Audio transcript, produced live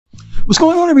What's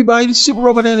going on, everybody? This is Super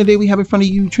Robot, and today we have in front of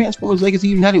you Transformers Legacy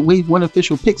United Wave 1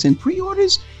 official picks and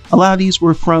pre-orders. A lot of these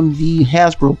were from the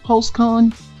Hasbro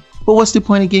Pulsecon, but what's the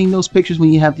point of getting those pictures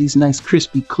when you have these nice,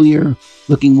 crispy, clear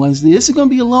looking ones? This is going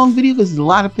to be a long video because there's a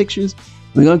lot of pictures.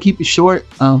 We're going to keep it short.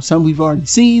 Some we've already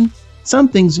seen, some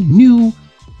things are new.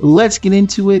 Let's get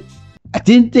into it. I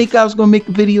didn't think I was going to make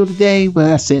a video today,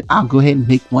 but I said I'll go ahead and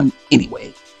make one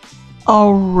anyway.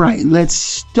 All right, let's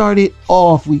start it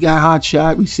off. We got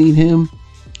Hotshot. We've seen him.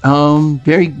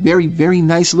 Very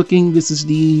nice looking. This is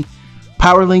the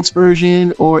Power Links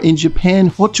version, or in Japan,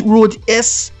 Hot Rod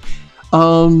S.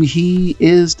 He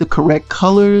is the correct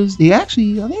colors. They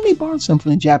actually, I think they borrowed some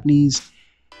from the Japanese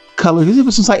colors. It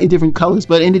was some slightly different colors,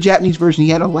 but in the Japanese version,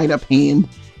 he had a light up hand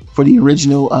for the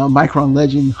original Micron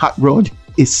Legend Hot Rod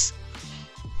S.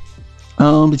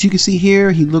 But you can see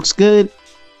here, he looks good.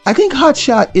 I think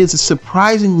Hotshot is a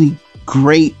surprisingly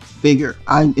great figure.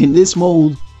 In this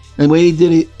mold, and the way they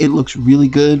did it, it looks really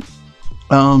good.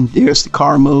 There's the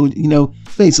car mode. You know,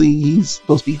 basically he's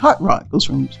supposed to be Hot Rod.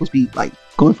 Supposed to be like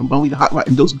going from Bumblebee to Hot Rod,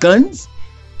 and those guns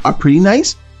are pretty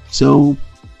nice. So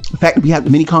the fact that we have the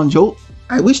Minicon Jolt,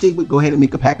 I wish they would go ahead and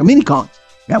make a pack of Minicons.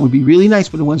 That would be really nice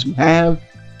for the ones we have.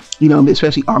 You know,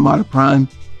 especially Armada Prime.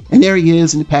 And there he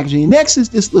is in the packaging. And next is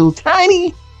this little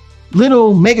tiny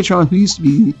little Megatron, who used to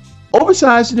be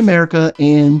oversized in America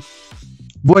and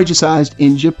Voyager sized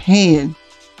in Japan.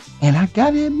 And I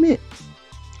gotta admit,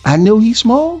 I know he's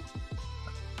small.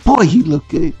 Boy, he looked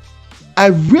good. I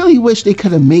really wish they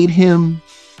could have made him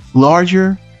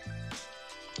larger.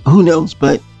 Who knows?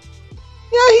 But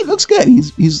yeah, he looks good.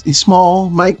 He's small,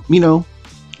 Mike. You know,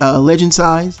 legend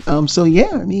size. So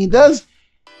yeah, I mean, he does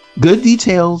good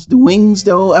details. The wings,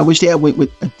 though, I wish they had went with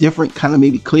a different kind of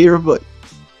maybe clear, but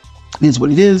it is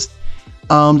what it is.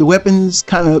 The weapons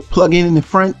kind of plug in the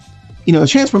front. You know, the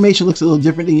transformation looks a little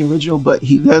different than the original, but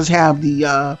he does have the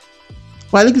well,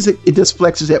 I think it does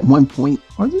flexes at 1 point,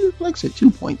 or does it flex at 2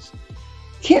 points?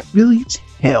 Can't really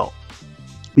tell.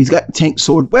 He's got the tank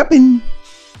sword weapon,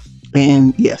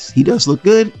 and yes, he does look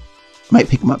good. Might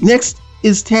pick him up. Next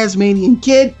is Tasmanian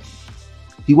Kid.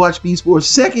 If you watch Beast Wars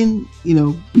Second, you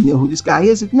know who this guy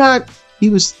is. If not,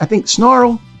 he was, I think,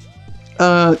 Snarl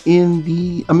in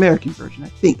the American version. I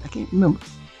can't remember.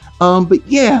 But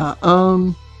yeah,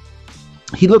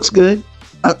 he looks good.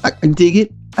 I dig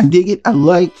it.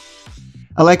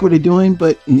 I like what they're doing,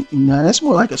 but no, that's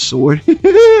more like a sword.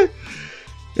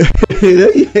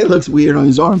 It looks weird on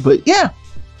his arm, but yeah,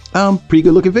 pretty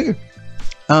good looking figure.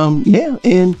 Yeah,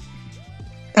 and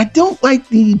I don't like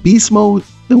the beast mode.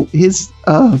 His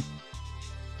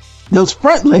those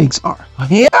front legs are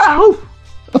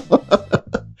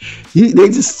they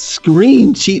just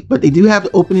scream cheap, but they do have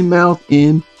the opening mouth,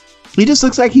 and he just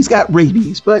looks like he's got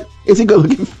rabies, but it's a good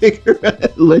looking figure.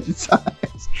 Legend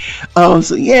size.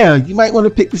 So yeah, you might want to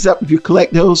pick this up if you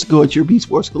collect those. Go at your Beast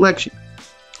Wars collection.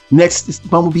 Next is the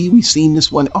Bumblebee. We've seen this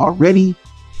one already,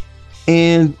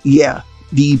 and yeah,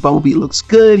 the Bumblebee looks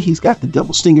good. He's got the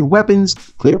double stinger weapons,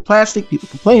 clear plastic. People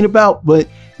complain about, but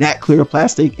that clear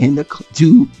plastic and the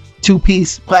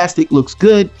two-piece plastic looks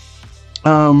good.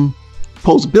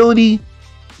 Posability.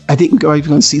 I think we're already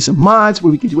going to see some mods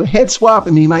where we can do a head swap,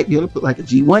 and we might be able to put like a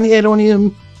G1 head on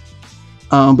him.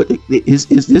 But this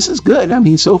is good. I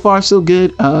mean, so far so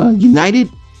good. United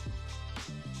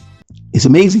is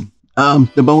amazing. The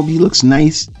Bumblebee looks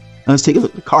nice. Let's take a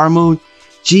look at the car mode.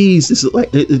 Jeez,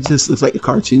 it just looks like a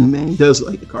cartoon, man. It does look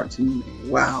like a cartoon,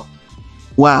 man.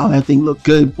 Wow, that thing looked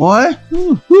good, boy.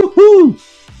 Woo.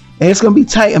 And it's gonna be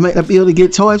tight. I might not be able to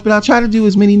get toys, but I'll try to do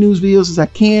as many news videos as I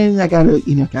can. I gotta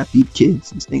feed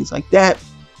kids and things like that.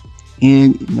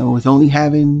 And with only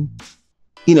having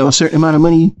a certain amount of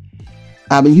money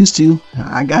I've been used to,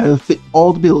 I gotta fit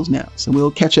all the bills now. So we'll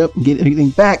catch up and get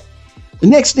everything back. The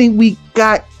next thing we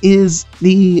got is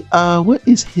the what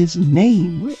is his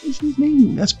name? Where is his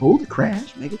name? That's Boulder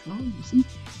Crash, Megatron, you see?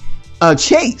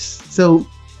 Chase. So,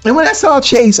 and when I saw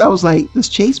Chase, I was like, does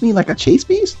Chase mean like a chase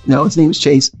beast? No, his name is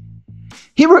Chase.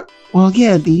 He's a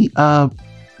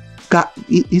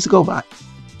GoBot.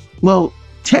 Well,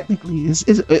 technically,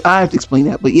 I have to explain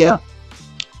that, but yeah.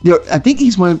 I think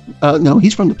he's one. No,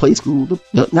 he's from the play school.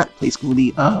 Not play school.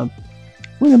 The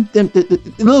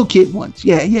little kid ones.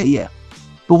 Yeah.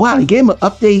 But wow, they gave him an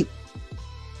update.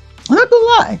 I'm not gonna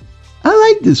lie, I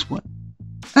like this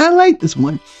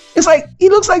one. It's like he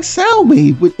looks like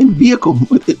Soundwave in vehicle,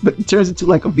 but it turns into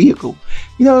like a vehicle.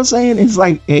 You know what I'm saying? It's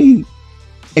like a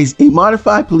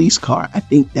modified police car. I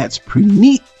think that's pretty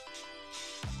neat.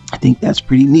 And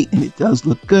it does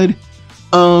look good.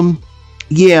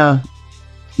 Yeah.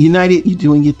 United, you're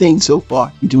doing your thing so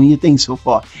far.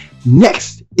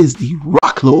 Next is the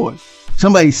Rock Lord.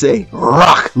 Somebody say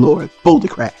Rock Lord Boulder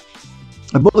Crash.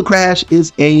 A Boulder Crash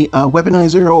is a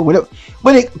weaponizer or whatever.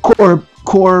 But it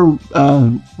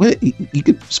you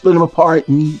could split them apart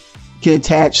and you can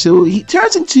attach. So he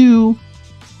turns into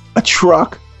a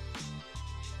truck,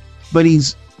 but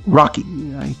he's rocky,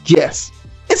 I guess.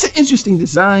 It's an interesting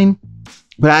design,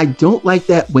 but I don't like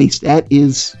that waist. That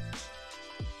is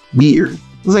weird.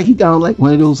 It's like he got on like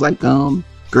one of those like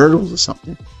girdles or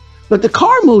something. But the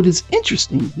car mode is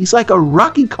interesting. He's like a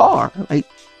rocky car. Like,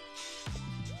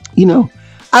 you know,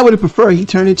 I would have preferred he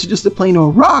turned into just a plain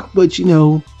old rock, but you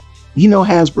know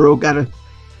Hasbro gotta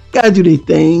do their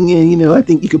thing, and you know, I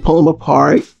think you could pull him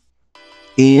apart.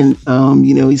 And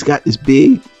you know, he's got this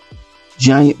big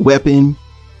giant weapon.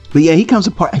 But yeah, he comes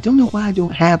apart. I don't know why I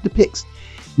don't have the pics.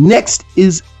 Next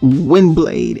is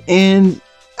Windblade. And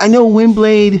I know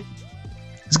Windblade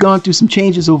has gone through some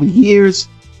changes over the years.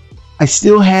 I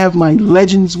still have my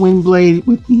Legends Windblade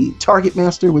with the Target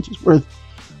Master, which is worth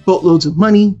boatloads of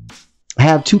money. I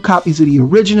have 2 copies of the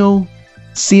original,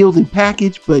 sealed and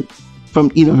packaged, but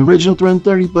from, you know, the original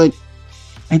 330. But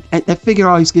that figure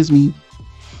always makes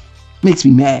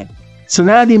me mad. So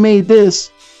now they made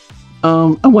this.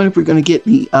 I wonder if we're going to get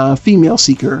the female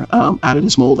Seeker out of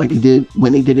this mold like they did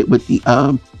when they did it with the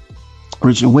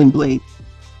original Windblade.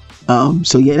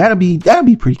 So yeah, that'll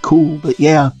be pretty cool. But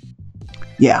yeah,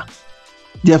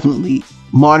 definitely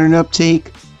modern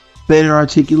uptake, better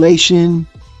articulation,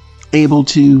 able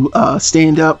to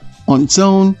stand up on its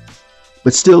own.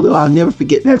 But still, though, I'll never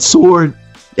forget that sword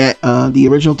that the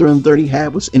original 330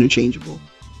 had was interchangeable.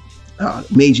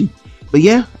 Amazing. But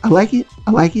yeah, I like it.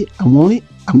 I want it.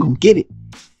 I'm gonna get it.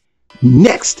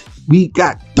 Next, we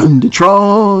got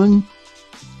Thundertron.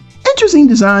 Interesting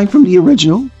design from the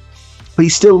original, but he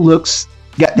still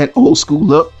got that old school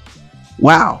look.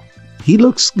 Wow, he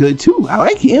looks good too. I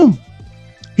like him.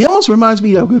 He almost reminds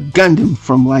me of a Gundam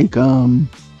from like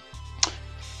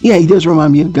yeah, he does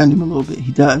remind me of Gundam a little bit.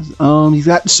 He does. He's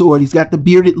got the sword. He's got the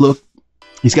bearded look.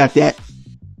 He's got that.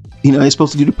 You know, they're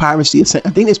supposed to do the piracy. I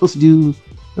think they're supposed to do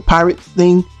the pirate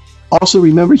thing. Also,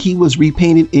 remember, he was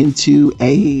repainted into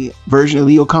a version of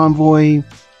Leo Convoy.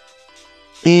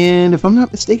 And if I'm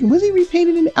not mistaken, was he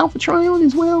repainted into Alpha Trion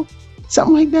as well?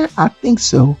 Something like that? I think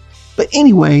so. But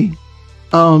anyway,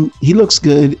 he looks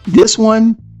good. This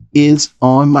one is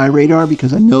on my radar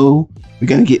because I know we're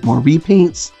going to get more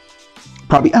repaints.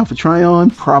 Probably Alpha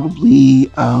Trion, probably...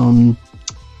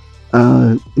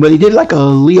 but he did like a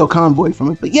Leo Convoy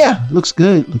from it. But yeah, looks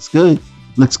good.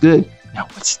 Now,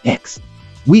 what's next?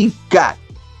 We got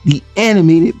the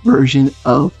animated version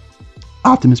of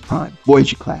Optimus Prime,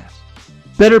 Voyager class.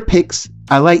 Better pics.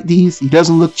 I like these. He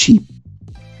doesn't look cheap.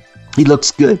 He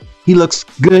looks good. He looks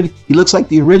like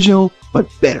the original, but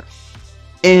better.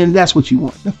 And that's what you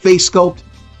want. The face sculpt,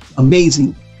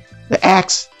 amazing. The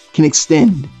axe can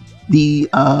extend.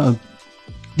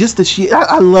 Just the shit.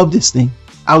 I love this thing.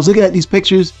 I was looking at these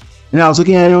pictures, and I was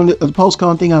looking at it on the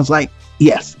Pulsecon thing. I was like,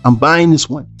 yes, I'm buying this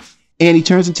one. And he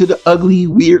turns into the ugly,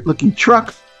 weird looking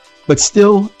truck, but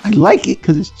still, I like it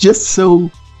because it's just so,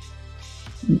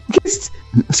 it's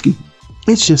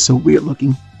just so weird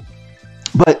looking.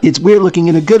 But it's weird looking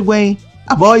in a good way.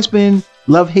 I've always been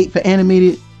love-hate for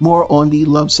animated, more on the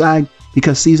love side,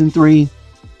 because season 3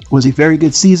 was a very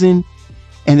good season.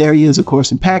 And there he is, of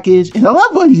course, in package. And I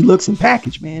love when he looks in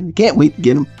package, man. I can't wait to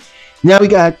get him. Now we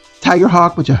got Tiger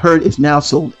Hawk, which I heard is now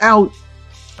sold out.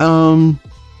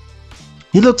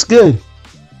 He looks good.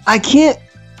 I'm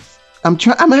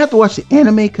gonna have to watch the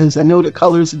anime because I know the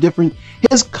colors are different.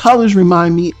 His colors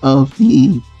remind me of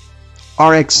the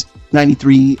RX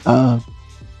 93, the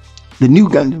new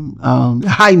Gundam, the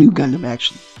high new Gundam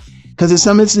actually. Because in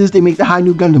some instances they make the high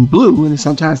new Gundam blue, and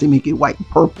sometimes they make it white and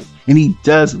purple. And he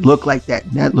does look like that,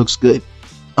 and that looks good.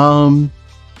 Man,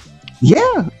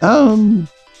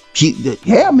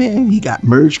 he got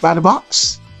merged by the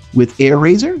box with Air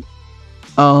Razor.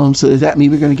 So does that mean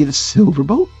we're gonna get a silver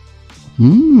boat?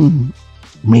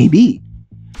 Maybe.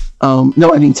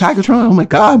 No, I mean Tigertron. Oh my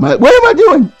God, what am I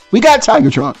doing? We got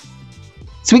Tigertron.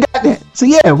 So we got that. So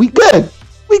yeah, we good.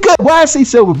 Why I say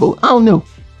silver boat? I don't know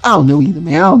either,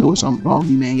 man. I don't know what's wrong with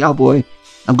me, man. Y'all boy,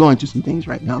 I'm going through some things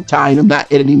right now. I'm tired. I'm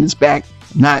not editing this back.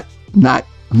 I'm not.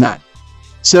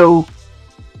 So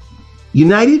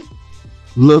United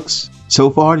looks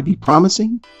so far to be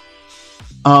promising.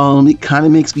 It kind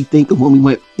of makes me think of when we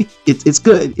went. It's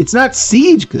good. It's not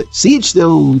Siege good. Siege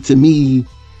still to me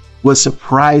was the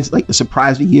surprise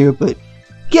of the year. But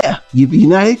yeah, if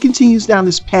United continues down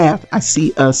this path, I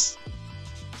see us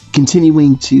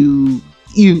continuing to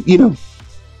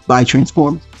buy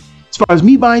Transformers. As far as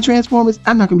me buying Transformers,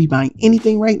 I'm not gonna be buying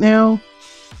anything right now.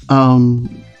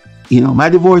 my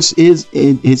divorce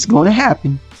it's going to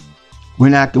happen. We're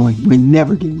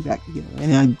never getting back together.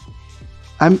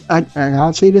 And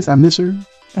I'll say this, I miss her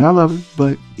and I love her,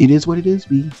 but it is what it is.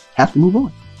 We have to move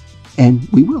on, and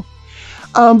we will.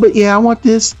 But yeah, I want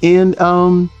this, and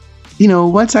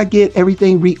once I get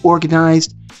everything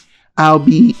reorganized, I'll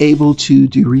be able to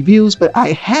do reviews. But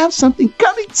I have something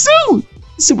coming soon.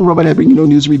 Super Robot, I bring you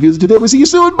news and reviews today. We'll see you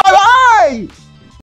soon. Bye bye.